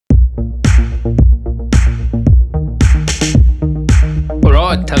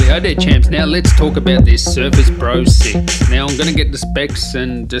Go there, champs. Now let's talk about this Surface Pro 6. Now I'm going to get the specs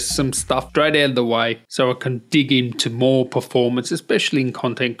and just some stuff straight out of the way so I can dig into more performance, especially in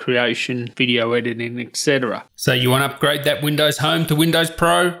content creation, video editing, etc. So you want to upgrade that Windows Home to Windows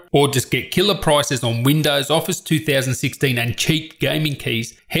Pro, or just get killer prices on Windows, Office 2016 and cheap gaming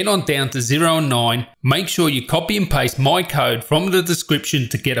keys? Head on down to 0 and 9. Make sure you copy and paste my code from the description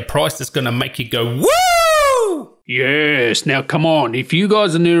to get a price that's going to make you go woo! Yes, now come on, if you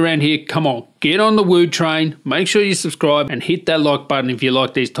guys are new around here, come on, get on the woo train, make sure you subscribe and hit that like button if you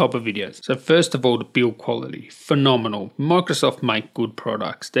like these type of videos. So first of all, the build quality, phenomenal. Microsoft make good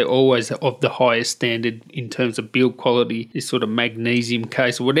products. They're always of the highest standard in terms of build quality, this sort of magnesium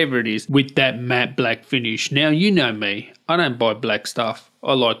case or whatever it is with that matte black finish. Now you know me, I don't buy black stuff.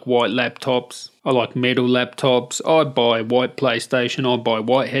 I like white laptops, I like metal laptops, I buy white PlayStation, I buy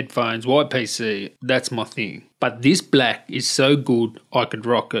white headphones, white PC, that's my thing. But this black is so good, I could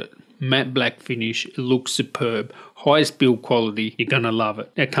rock it. Matte black finish, it looks superb. Highest build quality, you're gonna love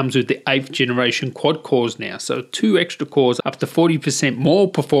it. It comes with the 8th generation quad cores now, so 2 extra cores, up to 40% more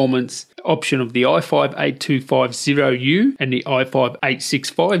performance. Option of the i5-8250U and the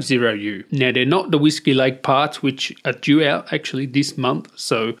i5-8650U. Now they're not the Whiskey Lake parts, which are due out actually this month,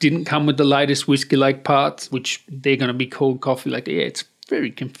 so didn't come with the latest Whiskey Lake parts, which they're gonna be called Coffee Lake. Yeah, it's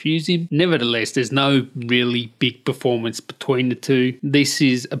very confusing. Nevertheless, there's no really big performance between the two. This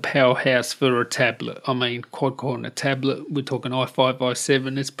is a powerhouse for a tablet. I mean, quad core on a tablet, we're talking i5,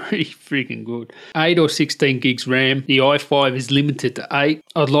 i7, it's pretty freaking good. 8 or 16 gigs RAM. The i5 is limited to 8.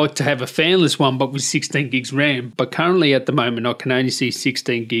 I'd like to have a fanless one, but with 16 gigs RAM. But currently at the moment, I can only see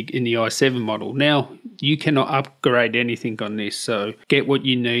 16 gig in the i7 model. Now, you cannot upgrade anything on this, so get what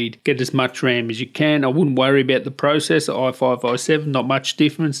you need. Get as much RAM as you can. I wouldn't worry about the processor, i5, i7, not much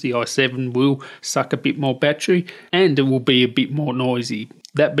difference. The i7 will suck a bit more battery and it will be a bit more noisy.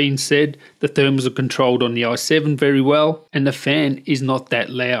 That being said, the thermals are controlled on the i7 very well and the fan is not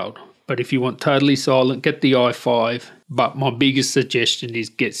that loud. But if you want totally silent, get the i5. But my biggest suggestion is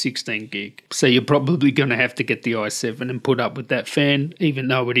get 16 gig. So you're probably going to have to get the i7 and put up with that fan, even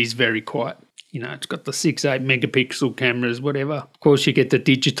though it is very quiet. You know, it's got the 6.8 megapixel cameras, whatever. Of course, you get the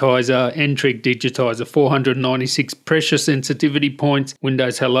digitizer, N-Trig digitizer, 496 pressure sensitivity points,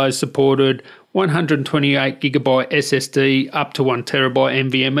 Windows Hello supported, 128 gigabyte SSD, up to 1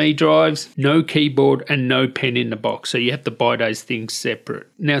 terabyte NVMe drives, no keyboard and no pen in the box. So you have to buy those things separate.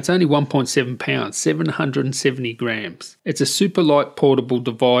 Now it's only 1.7 pounds, 770 grams. It's a super light portable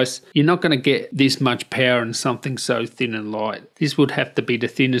device. You're not going to get this much power in something so thin and light. This would have to be the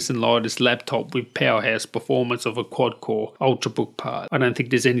thinnest and lightest laptop with powerhouse performance of a quad core Ultrabook part. I don't think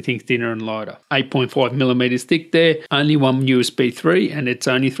there's anything thinner and lighter. 8.5 millimeters thick there, only one USB 3 and it's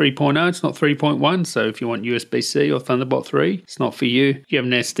only 3.0, it's not 3.1, so if you want USB-C or Thunderbolt 3, it's not for you. You have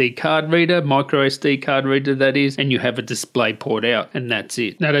an SD card reader, micro SD card reader that is, and you have a display port out, and that's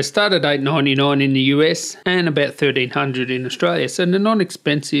it. Now they start at $899 in the US and about $1,300 in Australia, so they're not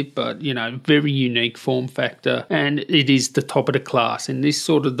expensive, but you know, very unique form factor, and it is the top of the class. In this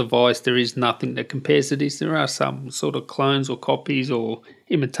sort of device, there is nothing that compares to this. There are some sort of clones or copies or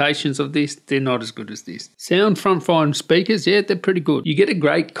imitations of this, they're not as good as this. Sound front firing speakers, yeah, they're pretty good. You get a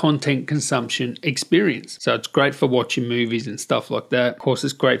great content consumption experience. So it's great for watching movies and stuff like that. Of course,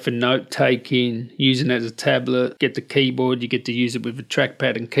 it's great for note taking, using it as a tablet. Get the keyboard, you get to use it with a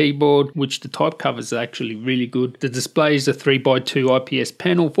trackpad and keyboard, which the type covers are actually really good. The display is a 3x2 IPS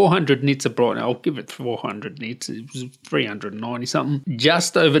panel, 400 nits of brightness. I'll give it 400 nits, it was 390 something.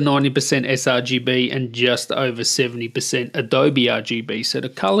 Just over 90% sRGB and just over 70% Adobe RGB. So the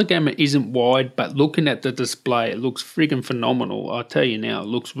color gamut isn't wide, but looking at the display, it looks friggin' phenomenal. I tell you now, it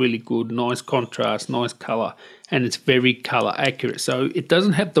looks really good, nice contrast, nice color, and it's very color accurate. So it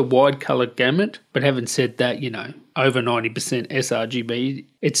doesn't have the wide color gamut, but having said that, you know, over 90% sRGB,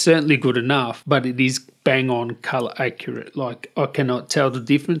 it's certainly good enough, but it is bang on color accurate. Like I cannot tell the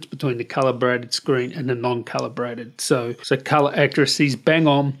difference between the calibrated screen and the non-calibrated. So color accuracy is bang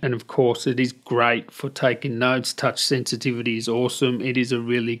on, and of course it is great for taking notes. Touch sensitivity is awesome. It is a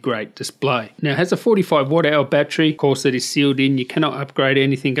really great display. Now it has a 45 watt hour battery. Of course it is sealed in. You cannot upgrade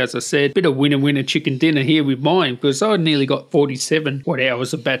anything, as I said. Bit of winner chicken dinner here with mine, because I nearly got 47 watt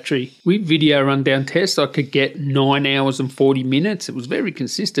hours of battery. With video rundown tests, I could get 9 hours and 40 minutes. It was very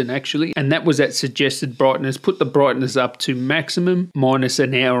consistent actually, and that was at suggested brightness. Put the brightness up to maximum minus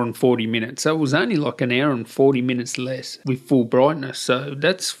an hour and 40 minutes. So it was only like an hour and 40 minutes less with full brightness. So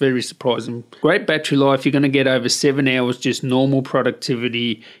that's very surprising. Great battery life. You're going to get over 7 hours just normal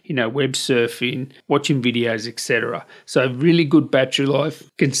productivity, you know, web surfing, watching videos, etc. So really good battery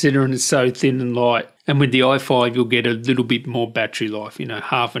life considering it's so thin and light. And with the i5, you'll get a little bit more battery life,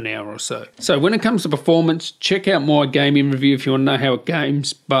 half an hour or so. So when it comes to performance, check out my gaming review if you want to know how it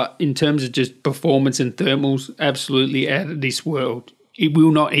games. But in terms of just performance and thermals, absolutely out of this world. It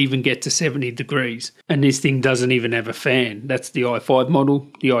will not even get to 70 degrees. And this thing doesn't even have a fan. That's the i5 model.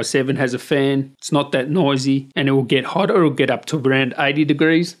 The i7 has a fan. It's not that noisy. And it will get hotter. It will get up to around 80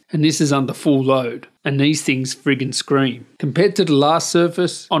 degrees. And this is under full load. And these things friggin' scream. Compared to the last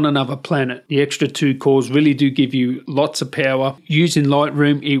Surface on another planet, the extra 2 cores really do give you lots of power. Using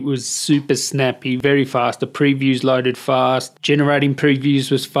Lightroom, it was super snappy, very fast. The previews loaded fast. Generating previews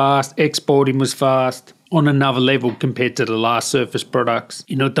was fast. Exporting was fast. On another level compared to the last Surface products.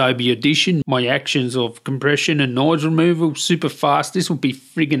 In Adobe Audition, my actions of compression and noise removal, super fast. This will be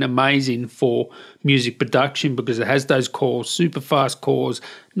friggin' amazing for music production because it has those cores, super fast cores,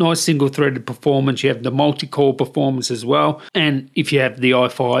 nice single-threaded performance. You have the multi-core performance as well. And if you have the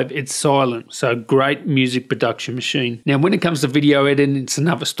i5, it's silent. So great music production machine. Now, when it comes to video editing, it's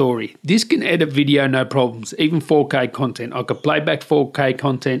another story. This can edit video, no problems, even 4K content. I could play back 4K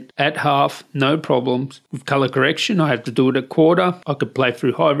content at half, no problems. With color correction, I have to do it at quarter. I could play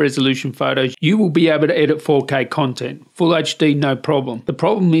through high-resolution photos. You will be able to edit 4K content. Full HD, no problem. The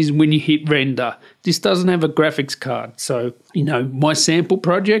problem is when you hit render, this doesn't have a graphics card. So, my sample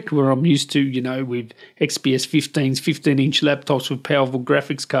project where I'm used to, with XPS 15s, 15-inch laptops with powerful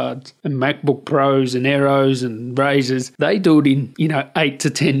graphics cards and MacBook Pros and Aeros and Razors, they do it in, 8 to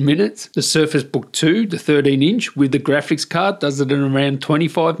 10 minutes. The Surface Book 2, the 13-inch with the graphics card, does it in around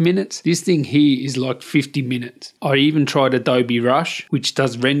 25 minutes. This thing here is like 50 minutes. I even tried Adobe Rush, which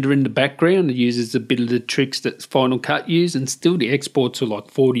does render in the background. It uses a bit of the tricks that Final Cut use, and still the exports are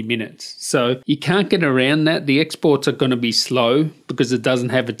like 40 minutes. So you can't get around that. The exports are going to be slow because it doesn't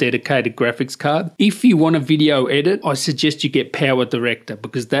have a dedicated graphics card. If you want a video edit, I suggest you get Power Director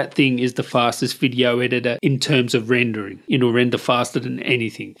because that thing is the fastest video editor in terms of rendering. It'll render faster than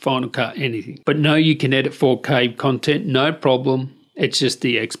anything, Final Cut, anything. But no, you can edit 4K content, no problem. It's just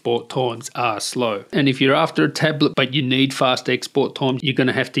the export times are slow. And if you're after a tablet but you need fast export times, you're going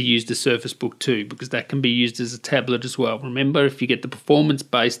to have to use the Surface Book 2 because that can be used as a tablet as well. Remember, if you get the performance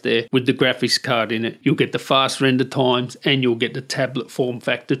base there with the graphics card in it, you'll get the fast render times and you'll get the tablet form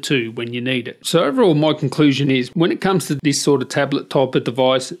factor too when you need it. So overall, my conclusion is when it comes to this sort of tablet type of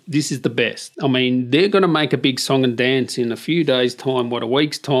device, this is the best. I mean, they're going to make a big song and dance in a few days' time, a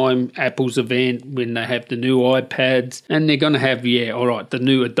week's time, Apple's event when they have the new iPads, and they're going to have, all right, the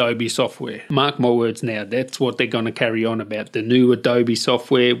new Adobe software. Mark my words now, that's what they're going to carry on about. The new Adobe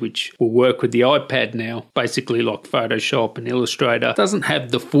software, which will work with the iPad now, basically like Photoshop and Illustrator. Doesn't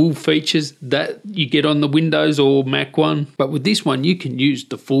have the full features that you get on the Windows or Mac one, but with this one, you can use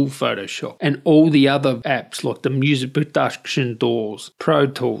the full Photoshop and all the other apps like the music production doors, Pro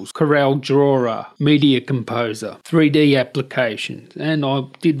Tools, Corel Drawer, Media Composer, 3D applications, and I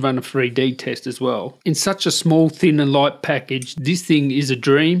did run a 3D test as well. In such a small, thin and light package, this thing is a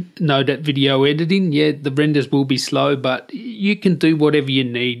dream. No, that video editing, yeah, the renders will be slow, but you can do whatever you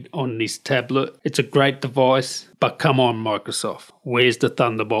need on this tablet. It's a great device, but come on, Microsoft, where's the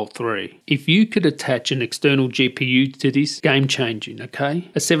Thunderbolt 3? If you could attach an external GPU to this, game changing, okay?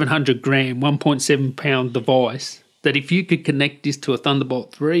 A 700 gram, 1.7 pound device, that if you could connect this to a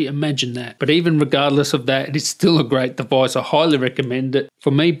Thunderbolt 3, imagine that. But even regardless of that, it's still a great device. I highly recommend it. For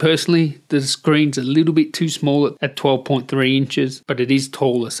me personally, the screen's a little bit too small at 12.3 inches, but it is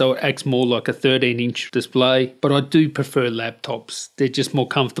taller, so it acts more like a 13-inch display. But I do prefer laptops. They're just more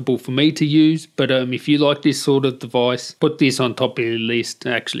comfortable for me to use. But if you like this sort of device, put this on top of your list.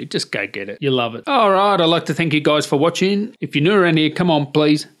 Actually, just go get it. You'll love it. All right, I'd like to thank you guys for watching. If you're new around here, come on,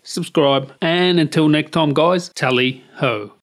 please subscribe. And until next time, guys, tally ho.